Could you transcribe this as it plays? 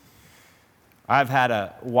I've had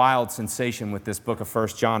a wild sensation with this book of 1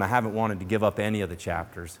 John. I haven't wanted to give up any of the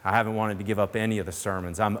chapters. I haven't wanted to give up any of the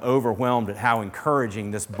sermons. I'm overwhelmed at how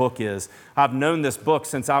encouraging this book is. I've known this book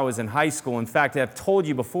since I was in high school. In fact, I've told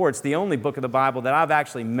you before, it's the only book of the Bible that I've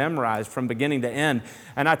actually memorized from beginning to end.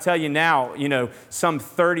 And I tell you now, some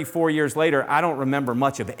 34 years later, I don't remember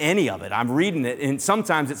much of any of it. I'm reading it, and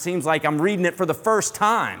sometimes it seems like I'm reading it for the first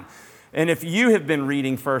time. And if you have been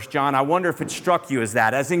reading 1 John, I wonder if it struck you as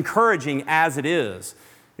that, as encouraging as it is.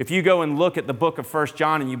 If you go and look at the book of 1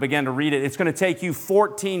 John and you begin to read it, it's going to take you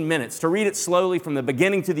 14 minutes to read it slowly from the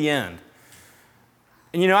beginning to the end.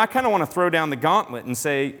 And I kind of want to throw down the gauntlet and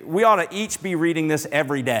say, we ought to each be reading this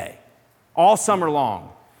every day, all summer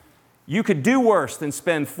long. You could do worse than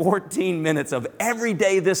spend 14 minutes of every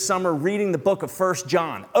day this summer reading the book of 1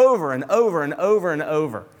 John over and over and over and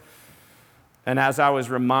over. And as I was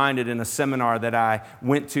reminded in a seminar that I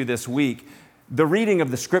went to this week, the reading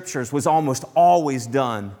of the Scriptures was almost always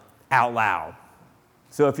done out loud.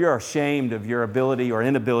 So if you're ashamed of your ability or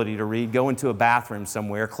inability to read, go into a bathroom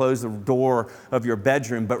somewhere, close the door of your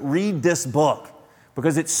bedroom, but read this book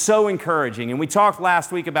because it's so encouraging. And we talked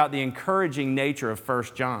last week about the encouraging nature of 1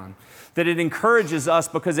 John, that it encourages us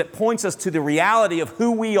because it points us to the reality of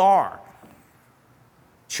who we are.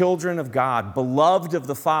 Children of God, beloved of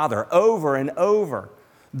the Father, over and over.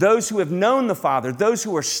 Those who have known the Father, those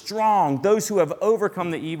who are strong, those who have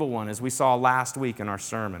overcome the evil one, as we saw last week in our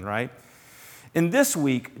sermon, right? In this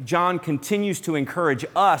week, John continues to encourage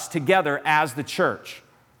us together as the church.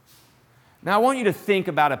 Now, I want you to think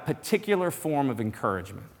about a particular form of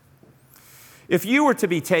encouragement. If you were to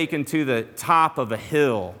be taken to the top of a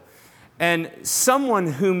hill, and someone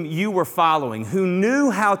whom you were following, who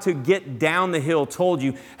knew how to get down the hill, told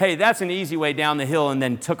you, hey, that's an easy way down the hill, and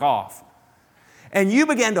then took off. And you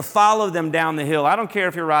began to follow them down the hill. I don't care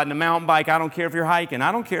if you're riding a mountain bike. I don't care if you're hiking.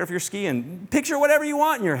 I don't care if you're skiing. Picture whatever you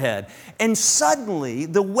want in your head. And suddenly,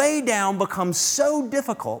 the way down becomes so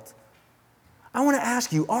difficult. I want to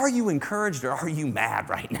ask you, are you encouraged or are you mad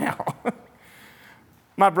right now?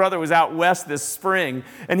 My brother was out west this spring,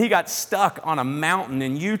 and he got stuck on a mountain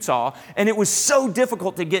in Utah, and it was so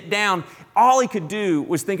difficult to get down. All he could do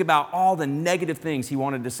was think about all the negative things he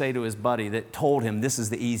wanted to say to his buddy that told him this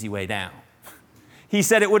is the easy way down. He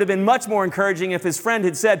said it would have been much more encouraging if his friend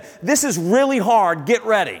had said, this is really hard, get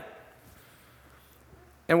ready.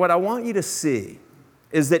 And what I want you to see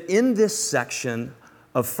is that in this section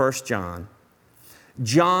of 1 John,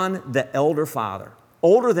 John, the elder father,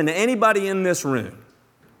 older than anybody in this room,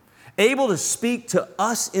 able to speak to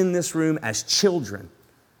us in this room as children,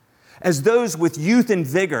 as those with youth and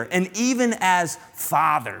vigor, and even as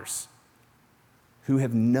fathers who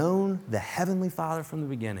have known the Heavenly Father from the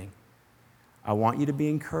beginning. I want you to be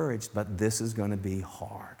encouraged, but this is going to be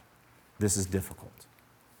hard. This is difficult.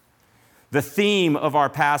 The theme of our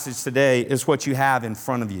passage today is what you have in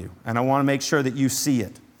front of you, and I want to make sure that you see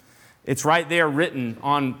it. It's right there written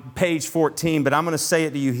on page 14, but I'm going to say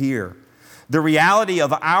it to you here. The reality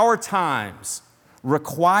of our times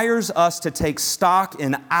requires us to take stock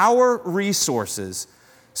in our resources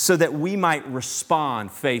so that we might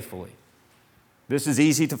respond faithfully. This is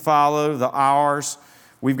easy to follow, the ours.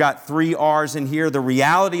 We've got 3 R's in here. The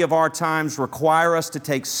reality of our times require us to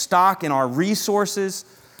take stock in our resources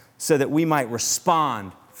so that we might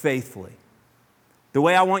respond faithfully. The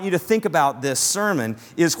way I want you to think about this sermon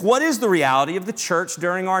is, what is the reality of the church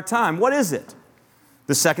during our time? What is it?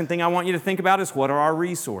 The second thing I want you to think about is, what are our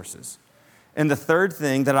resources? And the third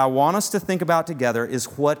thing that I want us to think about together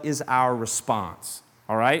is, what is our response?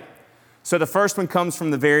 All right? So the first one comes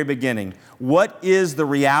from the very beginning. What is the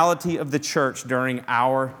reality of the church during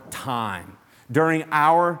our time, during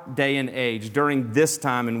our day and age, during this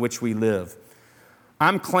time in which we live?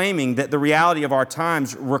 I'm claiming that the reality of our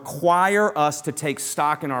times require us to take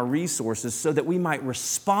stock in our resources so that we might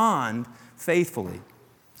respond faithfully.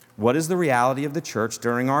 What is the reality of the church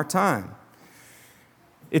during our time?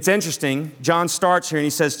 It's interesting. John starts here and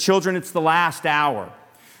he says, children, it's the last hour.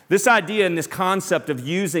 This idea and this concept of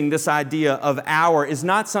using this idea of hour is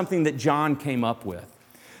not something that John came up with.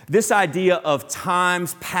 This idea of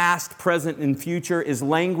times past, present, and future is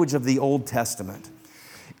language of the Old Testament.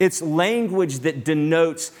 It's language that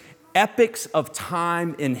denotes epochs of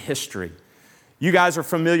time in history. You guys are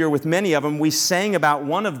familiar with many of them. We sang about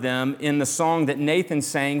one of them in the song that Nathan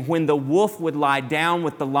sang, When the Wolf Would Lie Down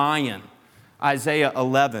with the Lion, Isaiah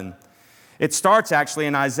 11. It starts actually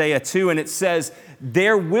in Isaiah 2, and it says,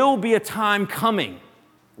 there will be a time coming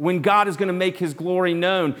when God is going to make His glory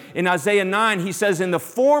known. In Isaiah 9, he says, in the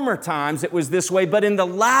former times it was this way, but in the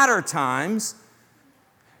latter times,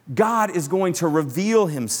 God is going to reveal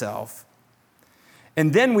Himself.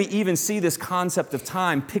 And then we even see this concept of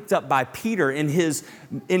time picked up by Peter in his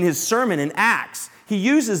sermon in Acts. He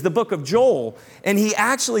uses the book of Joel, and he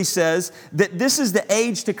actually says that this is the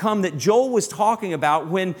age to come that Joel was talking about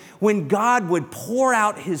when God would pour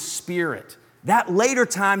out his Spirit. That later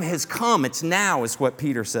time has come. It's now, is what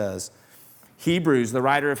Peter says. Hebrews, the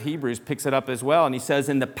writer of Hebrews, picks it up as well, and he says,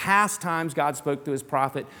 in the past times God spoke to his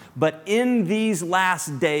prophet, but in these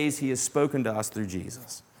last days he has spoken to us through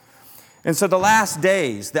Jesus. And so the last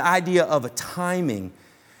days, the idea of a timing,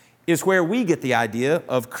 is where we get the idea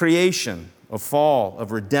of creation, of fall,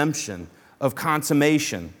 of redemption, of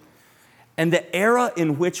consummation. And the era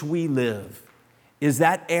in which we live is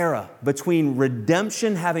that era between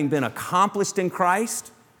redemption having been accomplished in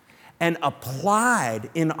Christ and applied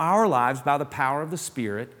in our lives by the power of the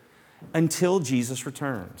Spirit until Jesus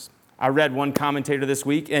returns. I read one commentator this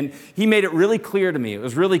week, and he made it really clear to me. It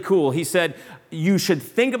was really cool. He said, you should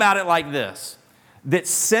think about it like this, that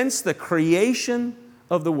since the creation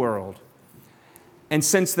of the world and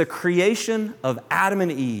since the creation of Adam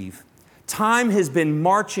and Eve, time has been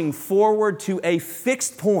marching forward to a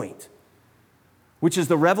fixed point, which is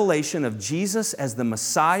the revelation of Jesus as the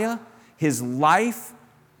Messiah, his life,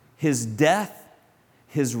 his death,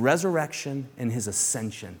 his resurrection, and his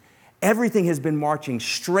ascension. Everything has been marching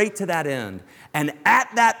straight to that end. And at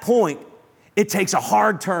that point, it takes a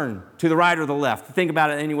hard turn to the right or the left. Think about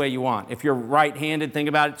it any way you want. If you're right-handed, think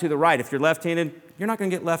about it to the right. If you're left-handed, you're not going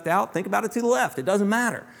to get left out. Think about it to the left. It doesn't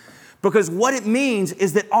matter. Because what it means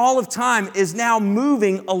is that all of time is now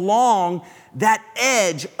moving along that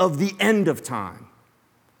edge of the end of time.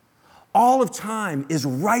 All of time is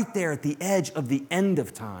right there at the edge of the end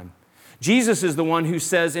of time. Jesus is the one who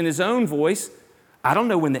says in his own voice, I don't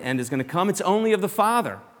know when the end is going to come. It's only of the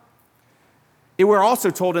Father. We're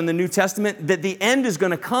also told in the New Testament that the end is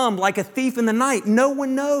going to come like a thief in the night. No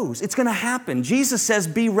one knows. It's going to happen. Jesus says,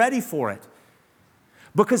 be ready for it.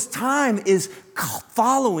 Because time is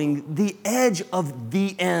following the edge of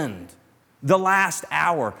the end, the last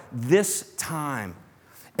hour, this time.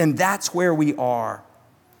 And that's where we are.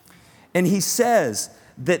 And he says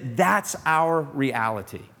that that's our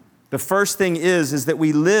reality. The first thing is that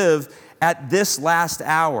we live at this last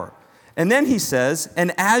hour. And then he says,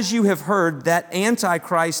 and as you have heard that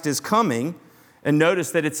Antichrist is coming, and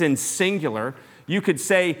notice that it's in singular. You could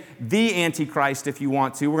say the Antichrist if you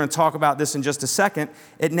want to. We're going to talk about this in just a second.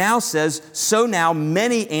 It now says, so now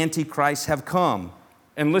many Antichrists have come.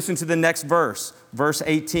 And listen to the next verse, verse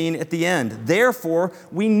 18 at the end. Therefore,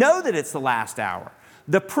 we know that it's the last hour.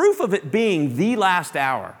 The proof of it being the last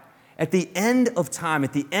hour, at the end of time,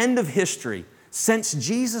 at the end of history, since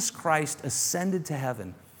Jesus Christ ascended to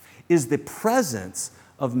heaven, is the presence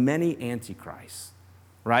of many antichrists,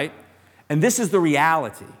 right? And this is the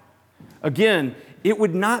reality. Again, it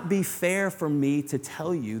would not be fair for me to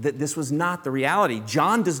tell you that this was not the reality.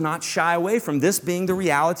 John does not shy away from this being the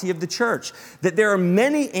reality of the church, that there are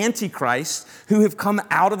many antichrists who have come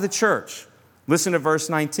out of the church. Listen to verse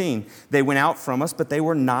 19. They went out from us, but they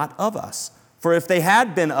were not of us. For if they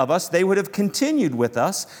had been of us, they would have continued with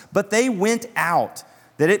us, but they went out,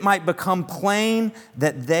 that it might become plain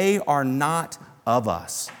that they are not of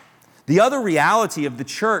us. The other reality of the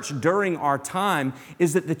church during our time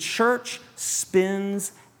is that the church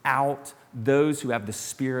spins out those who have the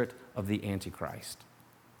spirit of the Antichrist.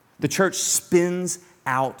 The church spins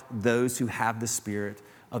out those who have the spirit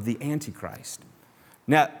of the Antichrist.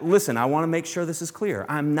 Now, listen, I want to make sure this is clear.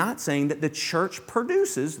 I'm not saying that the church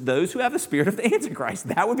produces those who have the spirit of the Antichrist.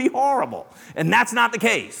 That would be horrible, and that's not the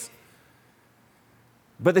case.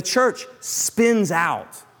 But the church spins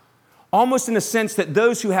out, almost in the sense that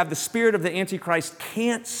those who have the spirit of the Antichrist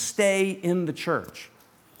can't stay in the church.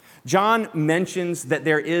 John mentions that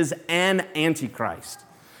there is an Antichrist.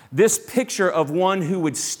 This picture of one who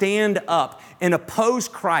would stand up and oppose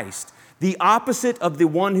Christ, the opposite of the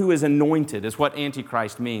one who is anointed is what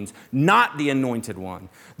Antichrist means, not the anointed one.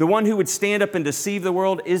 The one who would stand up and deceive the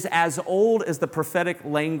world is as old as the prophetic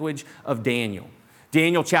language of Daniel.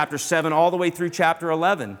 Daniel chapter 7 all the way through chapter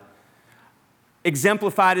 11.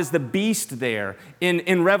 Exemplified as the beast there,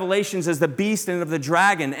 in Revelations as the beast and of the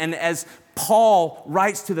dragon, and as Paul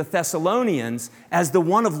writes to the Thessalonians as the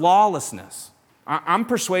one of lawlessness. I'm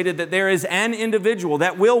persuaded that there is an individual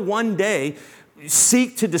that will one day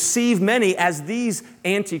seek to deceive many, as these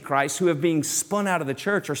antichrists who have been spun out of the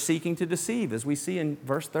church are seeking to deceive, as we see in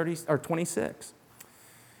verse 30 or 26.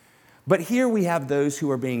 But here we have those who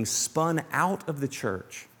are being spun out of the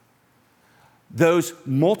church, those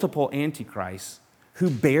multiple antichrists who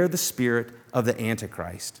bear the spirit of the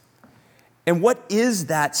Antichrist. And what is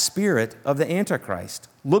that spirit of the Antichrist?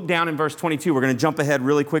 Look down in verse 22. We're going to jump ahead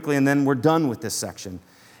really quickly, and then we're done with this section.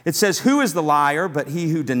 It says, "Who is the liar but he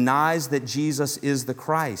who denies that Jesus is the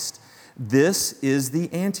Christ? This is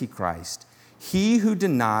the Antichrist, he who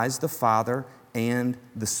denies the Father and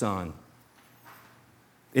the Son."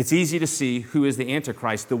 It's easy to see who is the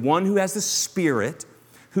Antichrist, the one who has the spirit,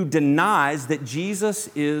 who denies that Jesus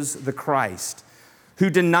is the Christ, who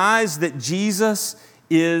denies that Jesus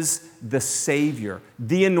is the Savior,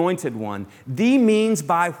 the Anointed One, the means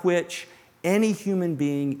by which any human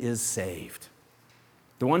being is saved.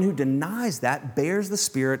 The one who denies that bears the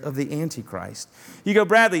spirit of the Antichrist. You go,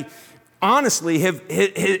 Bradley, honestly,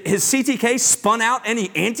 has CTK spun out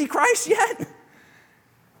any Antichrist yet?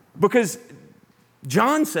 Because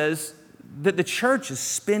John says that the church is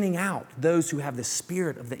spinning out those who have the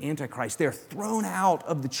spirit of the Antichrist. They're thrown out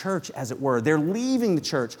of the church, as it were. They're leaving the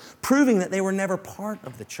church, proving that they were never part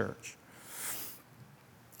of the church.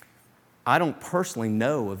 I don't personally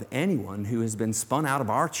know of anyone who has been spun out of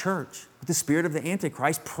our church with the spirit of the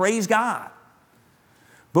Antichrist. Praise God.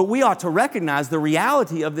 But we ought to recognize the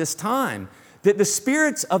reality of this time, that the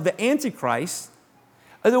spirits of the Antichrist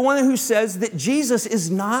are the one who says that Jesus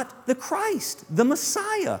is not the Christ, the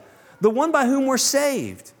Messiah, the one by whom we're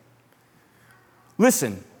saved.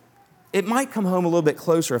 Listen, it might come home a little bit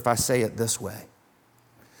closer if I say it this way.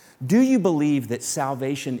 Do you believe that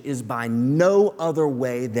salvation is by no other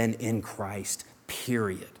way than in Christ,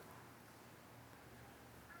 period?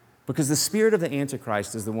 Because the spirit of the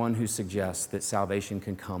Antichrist is the one who suggests that salvation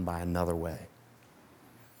can come by another way.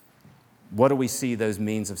 What do we see those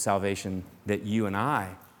means of salvation that you and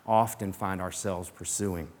I often find ourselves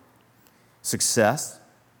pursuing? Success,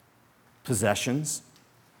 possessions,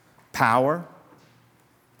 power,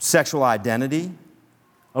 sexual identity,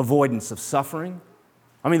 avoidance of suffering.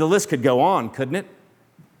 I mean, the list could go on, couldn't it?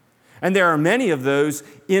 And there are many of those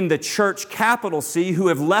in the church, capital C, who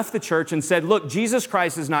have left the church and said, look, Jesus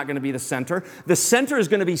Christ is not going to be the center. The center is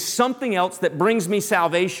going to be something else that brings me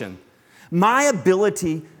salvation. My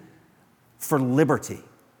ability for liberty,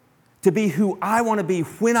 to be who I want to be,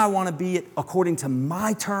 when I want to be it, according to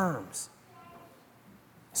my terms.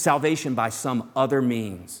 Salvation by some other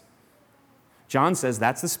means. John says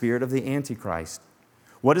that's the spirit of the Antichrist.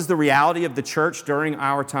 What is the reality of the church during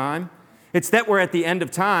our time? It's that we're at the end of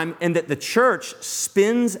time and that the church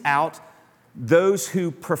spins out those who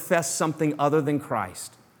profess something other than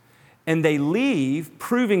Christ. And they leave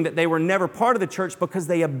proving that they were never part of the church because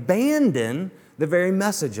they abandon the very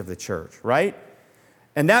message of the church, right?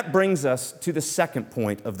 And that brings us to the second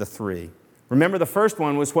point of the three. Remember, the first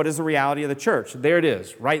one was, what is the reality of the church? There it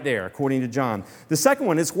is, right there, according to John. The second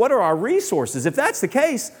one is, what are our resources? If that's the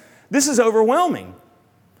case, this is overwhelming.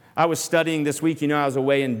 I was studying this week. I was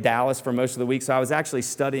away in Dallas for most of the week, so I was actually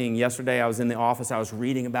studying yesterday. I was in the office. I was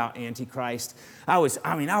reading about Antichrist. I was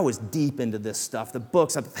deep into this stuff. The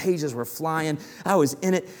books, the pages were flying. I was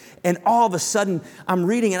in it. And all of a sudden, I'm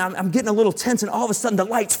reading, and I'm getting a little tense, and all of a sudden, the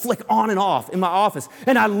lights flick on and off in my office.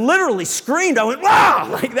 And I literally screamed. I went, wow,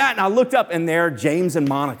 like that. And I looked up, and there, James and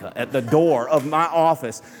Monica at the door of my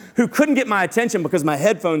office, who couldn't get my attention because my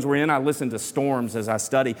headphones were in. I listened to storms as I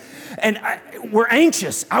study. And we're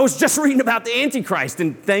anxious. I was just reading about the Antichrist,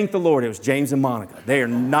 and thank the Lord, it was James and Monica. They are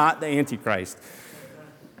not the Antichrist.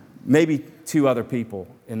 Maybe two other people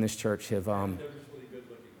in this church have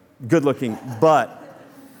good looking, but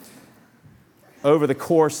over the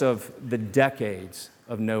course of the decades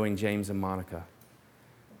of knowing James and Monica,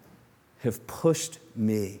 have pushed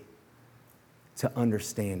me to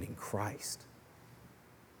understanding Christ,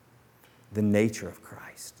 the nature of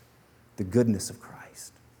Christ, the goodness of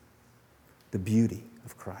Christ, the beauty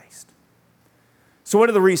of Christ. So what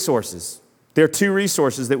are the resources? There are two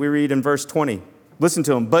resources that we read in verse 20. Listen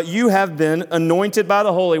to them. But you have been anointed by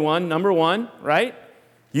the Holy One, number one, right?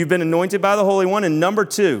 You've been anointed by the Holy One. And number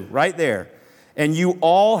two, right there. And you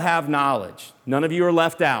all have knowledge. None of you are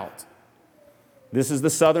left out. This is the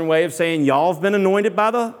Southern way of saying y'all have been anointed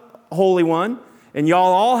by the Holy One, and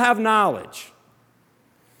y'all all have knowledge.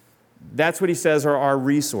 That's what he says are our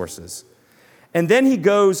resources. And then he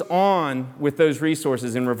goes on with those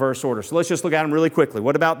resources in reverse order. So let's just look at them really quickly.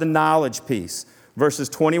 What about the knowledge piece? Verses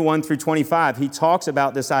 21 through 25, he talks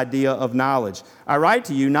about this idea of knowledge. I write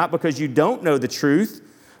to you not because you don't know the truth,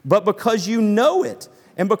 but because you know it,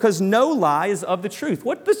 and because no lie is of the truth.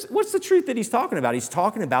 What's the truth that he's talking about? He's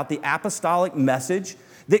talking about the apostolic message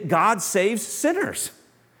that God saves sinners,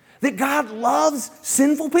 that God loves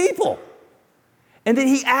sinful people, and that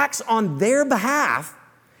he acts on their behalf,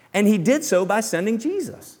 and he did so by sending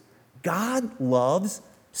Jesus. God loves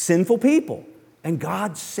sinful people, and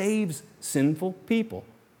God saves sinful people.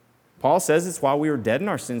 Paul says it's while we were dead in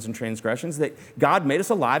our sins and transgressions that God made us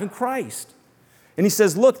alive in Christ. And he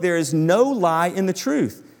says, look, there is no lie in the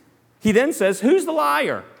truth. He then says, who's the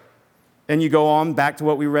liar? And you go on back to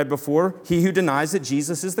what we read before. He who denies that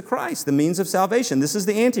Jesus is the Christ, the means of salvation. This is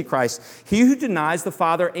the Antichrist. He who denies the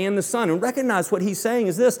Father and the Son. And recognize what he's saying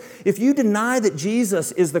is this. If you deny that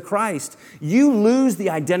Jesus is the Christ, you lose the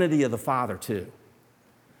identity of the Father too.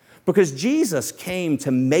 Because Jesus came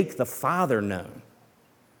to make the Father known.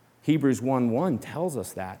 Hebrews 1:1 tells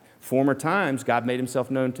us that. Former times, God made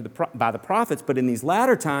himself known by the prophets, but in these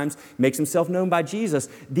latter times, makes himself known by Jesus,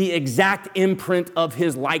 the exact imprint of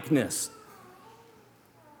his likeness.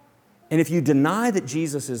 And if you deny that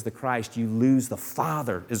Jesus is the Christ, you lose the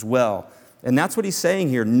Father as well. And that's what he's saying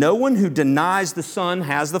here. No one who denies the Son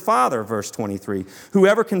has the Father, verse 23.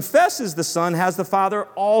 Whoever confesses the Son has the Father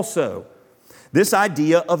also. This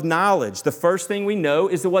idea of knowledge, the first thing we know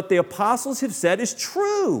is that what the apostles have said is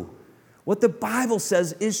true. What the Bible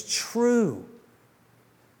says is true.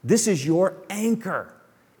 This is your anchor.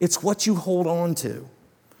 It's what you hold on to.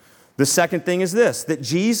 The second thing is this, that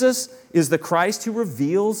Jesus is the Christ who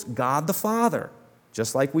reveals God the Father,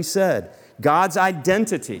 just like we said, God's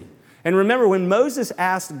identity. And remember, when Moses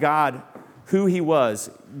asked God who he was,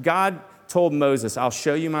 God told Moses, I'll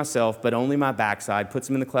show you myself, but only my backside, puts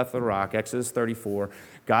him in the cleft of the rock, Exodus 34.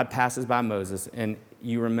 God passes by Moses, and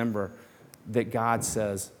you remember that God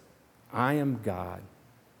says, I am God.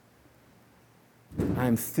 I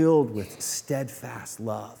am filled with steadfast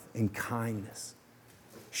love and kindness,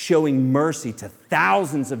 showing mercy to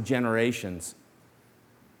thousands of generations.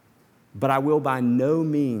 But I will by no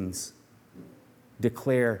means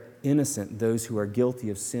declare innocent those who are guilty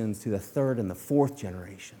of sins to the third and the fourth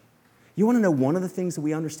generation. You want to know one of the things that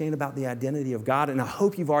we understand about the identity of God, and I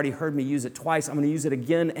hope you've already heard me use it twice, I'm going to use it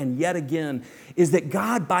again and yet again, is that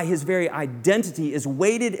God, by his very identity, is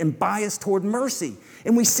weighted and biased toward mercy.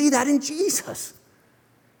 And we see that in Jesus.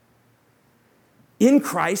 In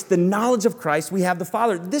Christ, the knowledge of Christ, we have the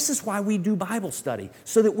Father. This is why we do Bible study,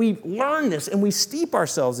 so that we learn this and we steep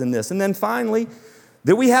ourselves in this. And then finally,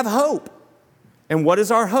 that we have hope. And what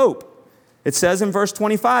is our hope? It says in verse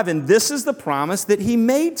 25, and this is the promise that he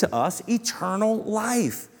made to us, eternal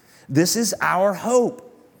life. This is our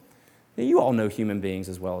hope. Now, you all know human beings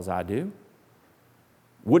as well as I do.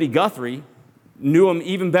 Woody Guthrie knew them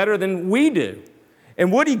even better than we do.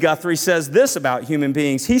 And Woody Guthrie says this about human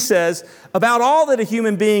beings. He says, about all that a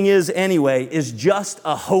human being is anyway is just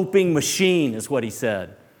a hoping machine, is what he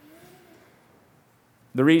said.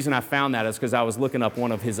 The reason I found that is because I was looking up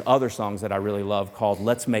one of his other songs that I really love called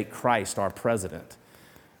Let's Make Christ Our President.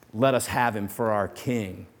 Let us have him for our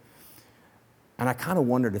king. And I kind of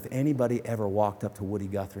wondered if anybody ever walked up to Woody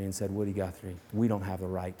Guthrie and said, Woody Guthrie, we don't have the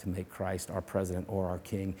right to make Christ our president or our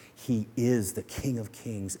king. He is the King of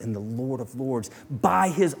Kings and the Lord of Lords by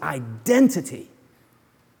his identity.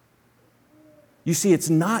 You see, it's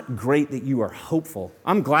not great that you are hopeful.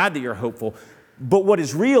 I'm glad that you're hopeful. But what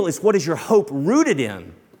is real is, what is your hope rooted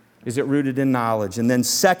in? Is it rooted in knowledge? And then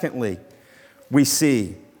secondly, we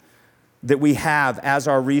see that we have as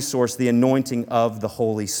our resource the anointing of the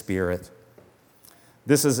Holy Spirit.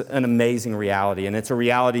 This is an amazing reality, and it's a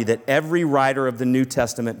reality that every writer of the New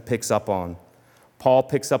Testament picks up on. Paul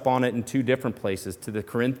picks up on it in two different places. To the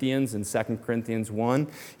Corinthians in 2 Corinthians 1,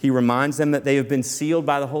 he reminds them that they have been sealed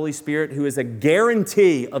by the Holy Spirit, who is a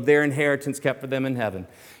guarantee of their inheritance kept for them in heaven.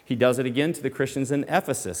 He does it again to the Christians in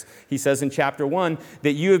Ephesus. He says in chapter 1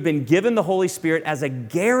 that you have been given the Holy Spirit as a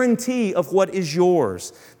guarantee of what is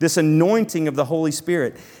yours, this anointing of the Holy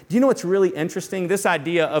Spirit. Do you know what's really interesting? This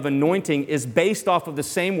idea of anointing is based off of the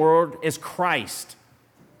same word as Christ.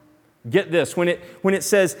 Get this, when it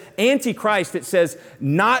says Antichrist, it says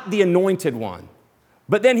not the anointed one.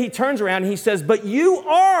 But then he turns around and he says, but you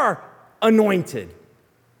are anointed.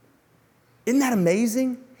 Isn't that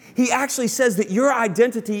amazing? He actually says that your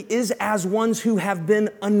identity is as ones who have been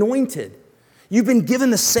anointed. You've been given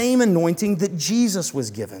the same anointing that Jesus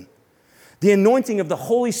was given. The anointing of the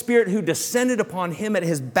Holy Spirit who descended upon him at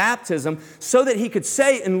his baptism so that he could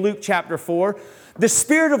say in Luke chapter 4, the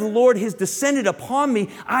Spirit of the Lord has descended upon me.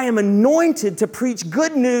 I am anointed to preach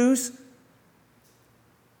good news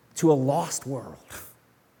to a lost world.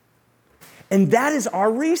 And that is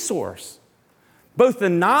our resource. Both the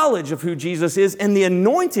knowledge of who Jesus is and the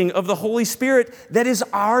anointing of the Holy Spirit that is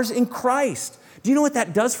ours in Christ. Do you know what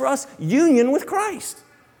that does for us? Union with Christ.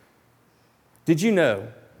 Did you know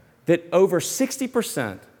that over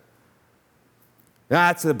 60%,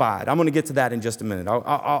 that's the abide. I'm going to get to that in just a minute.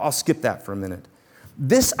 I'll skip that for a minute.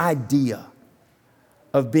 This idea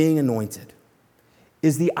of being anointed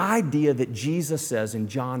is the idea that Jesus says in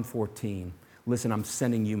John 14, listen, I'm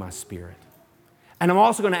sending you my Spirit. And I'm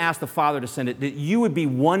also going to ask the Father to send it, that you would be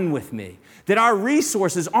one with me, that our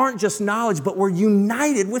resources aren't just knowledge, but we're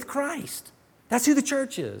united with Christ. That's who the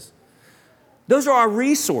church is. Those are our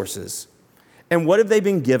resources. And what have they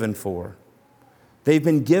been given for? They've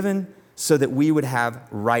been given so that we would have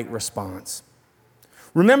right response.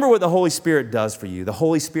 Remember what the Holy Spirit does for you. The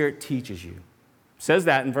Holy Spirit teaches you. It says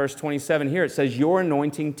that in verse 27 here. It says, your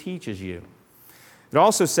anointing teaches you. It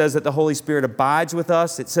also says that the Holy Spirit abides with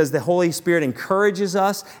us. It says the Holy Spirit encourages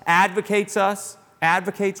us, advocates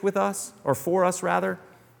with us, or for us rather.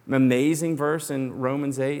 An amazing verse in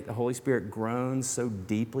Romans 8. The Holy Spirit groans so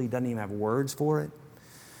deeply, doesn't even have words for it.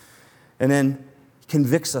 And then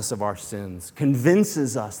convicts us of our sins,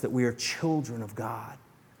 convinces us that we are children of God.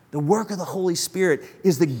 The work of the Holy Spirit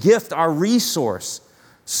is the gift, our resource,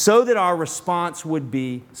 so that our response would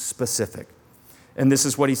be specific. And this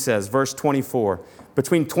is what he says, verse 24.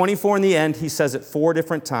 Between 24 and the end, he says it 4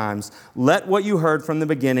 different times. Let what you heard from the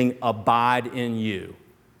beginning abide in you,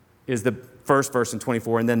 is the first verse in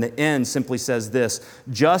 24. And then the end simply says this,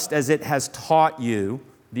 just as it has taught you,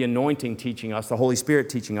 the anointing teaching us, the Holy Spirit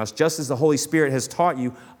teaching us, just as the Holy Spirit has taught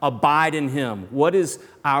you, abide in him. What is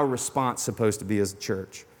our response supposed to be as a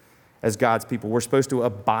church, as God's people? We're supposed to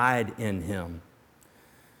abide in him.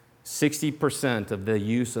 60% of the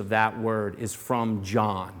use of that word is from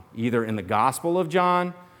John, either in the Gospel of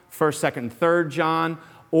John, 1st, 2nd, and 3rd John,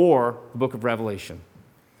 or the book of Revelation.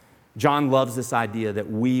 John loves this idea that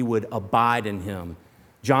we would abide in him.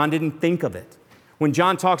 John didn't think of it. When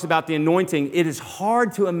John talks about the anointing, it is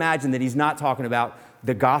hard to imagine that he's not talking about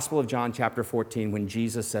the Gospel of John chapter 14 when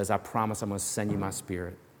Jesus says, I promise I'm going to send you my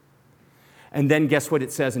Spirit. And then guess what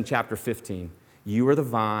it says in chapter 15? You are the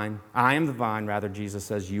vine, I am the vine, rather, Jesus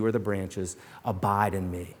says, you are the branches, abide in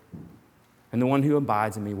me. And the one who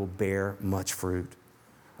abides in me will bear much fruit,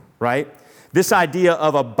 right? This idea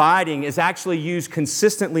of abiding is actually used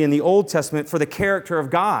consistently in the Old Testament for the character of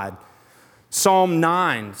God. Psalm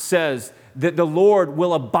 9 says that the Lord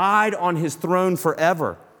will abide on his throne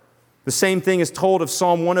forever. The same thing is told of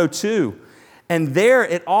Psalm 102. And there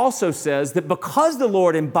it also says that because the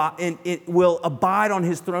Lord will abide on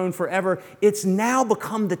his throne forever, it's now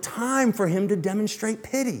become the time for him to demonstrate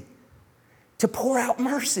pity, to pour out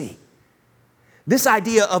mercy. This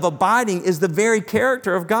idea of abiding is the very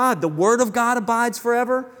character of God. The Word of God abides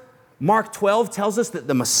forever. Mark 12 tells us that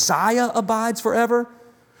the Messiah abides forever.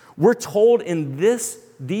 We're told in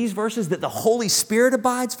these verses that the Holy Spirit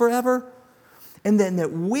abides forever. And then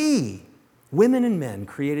that we, women and men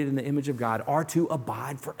created in the image of God, are to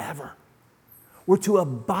abide forever. We're to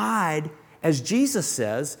abide, as Jesus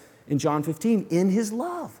says in John 15, in his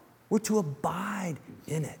love. We're to abide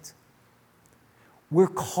in it. We're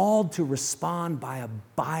called to respond by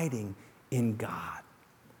abiding in God,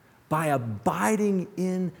 by abiding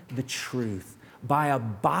in the truth, by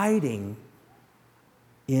abiding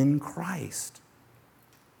in Christ.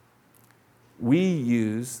 We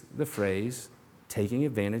use the phrase, taking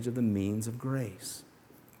advantage of the means of grace.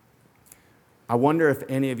 I wonder if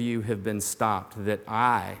any of you have been stopped that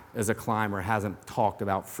I, as a climber, hasn't talked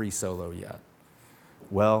about Free Solo yet.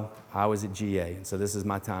 Well, I was at GA, and so this is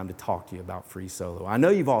my time to talk to you about Free Solo. I know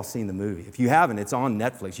you've all seen the movie. If you haven't, it's on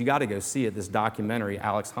Netflix. You got to go see it, this documentary,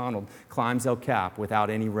 Alex Honnold climbs El Cap without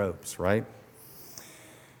any ropes, right?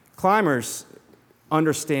 Climbers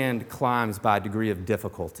understand climbs by degree of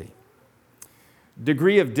difficulty.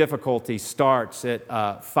 Degree of difficulty starts at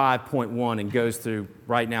 5.1 and goes through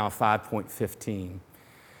right now 5.15.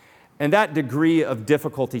 And that degree of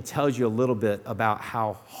difficulty tells you a little bit about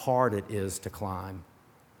how hard it is to climb.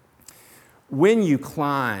 When you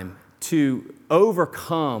climb, to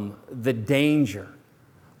overcome the danger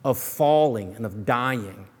of falling and of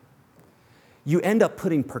dying, you end up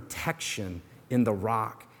putting protection in the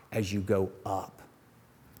rock as you go up.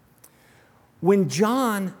 When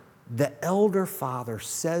John, the elder father,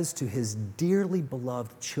 says to his dearly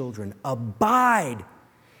beloved children, abide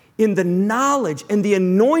in the knowledge and the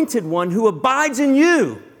anointed one who abides in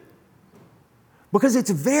you, because it's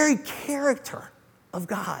very character of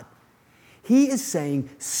God. He is saying,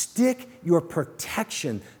 stick your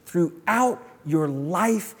protection throughout your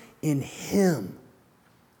life in him.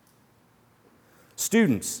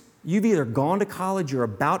 Students, you've either gone to college, you're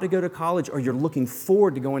about to go to college, or you're looking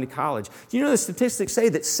forward to going to college. Do you know the statistics say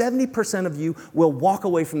that 70% of you will walk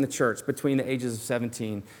away from the church between the ages of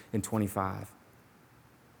 17 and 25?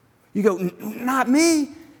 You go, not me.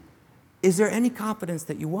 Is there any confidence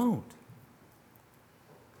that you won't?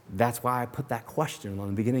 That's why I put that question on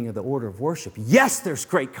the beginning of the order of worship. Yes, there's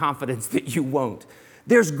great confidence that you won't.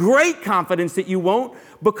 There's great confidence that you won't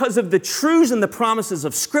because of the truths and the promises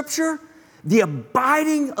of Scripture, The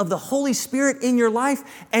abiding of the Holy Spirit in your life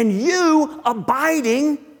and you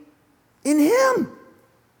abiding in Him.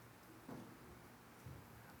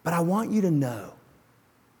 But I want you to know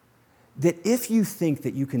that if you think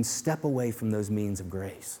that you can step away from those means of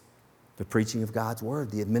grace, the preaching of God's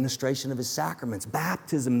Word, the administration of His sacraments,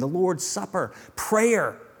 baptism, the Lord's Supper,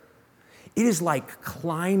 prayer, it is like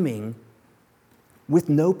climbing with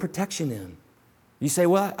no protection in. You say,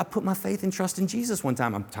 well, I put my faith and trust in Jesus one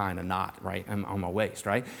time. I'm tying a knot, right? I'm on my waist,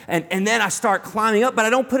 right? And then I start climbing up, but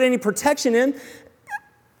I don't put any protection in.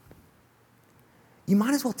 You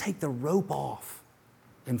might as well take the rope off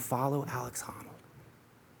and follow Alex Honnold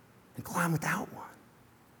and climb without one.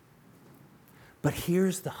 But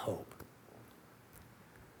here's the hope.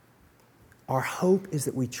 Our hope is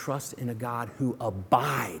that we trust in a God who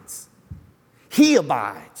abides. He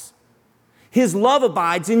abides. His love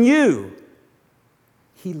abides in you.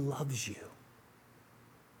 He loves you.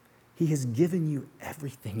 He has given you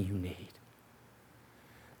everything you need.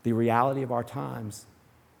 The reality of our times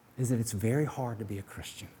is that it's very hard to be a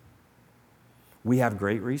Christian. We have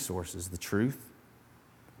great resources, the truth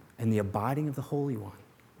and the abiding of the Holy One,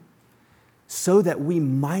 so that we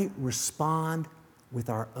might respond with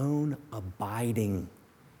our own abiding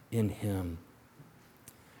in Him.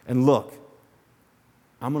 And look,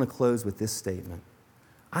 I'm going to close with this statement.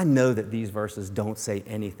 I know that these verses don't say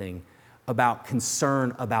anything about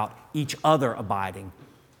concern about each other abiding,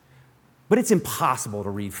 but it's impossible to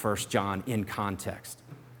read 1 John in context,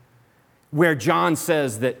 where John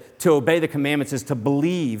says that to obey the commandments is to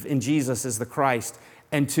believe in Jesus as the Christ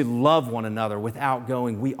and to love one another without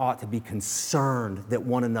going, we ought to be concerned that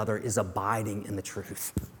one another is abiding in the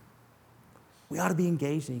truth. We ought to be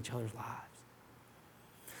engaged in each other's lives.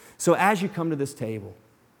 So as you come to this table,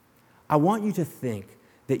 I want you to think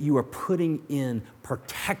that you are putting in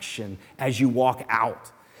protection as you walk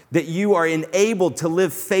out, that you are enabled to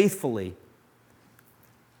live faithfully,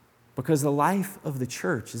 because the life of the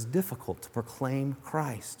church is difficult to proclaim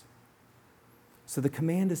Christ. So the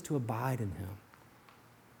command is to abide in Him.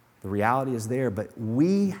 The reality is there, but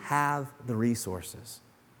we have the resources.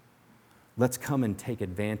 Let's come and take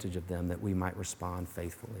advantage of them that we might respond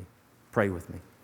faithfully. Pray with me.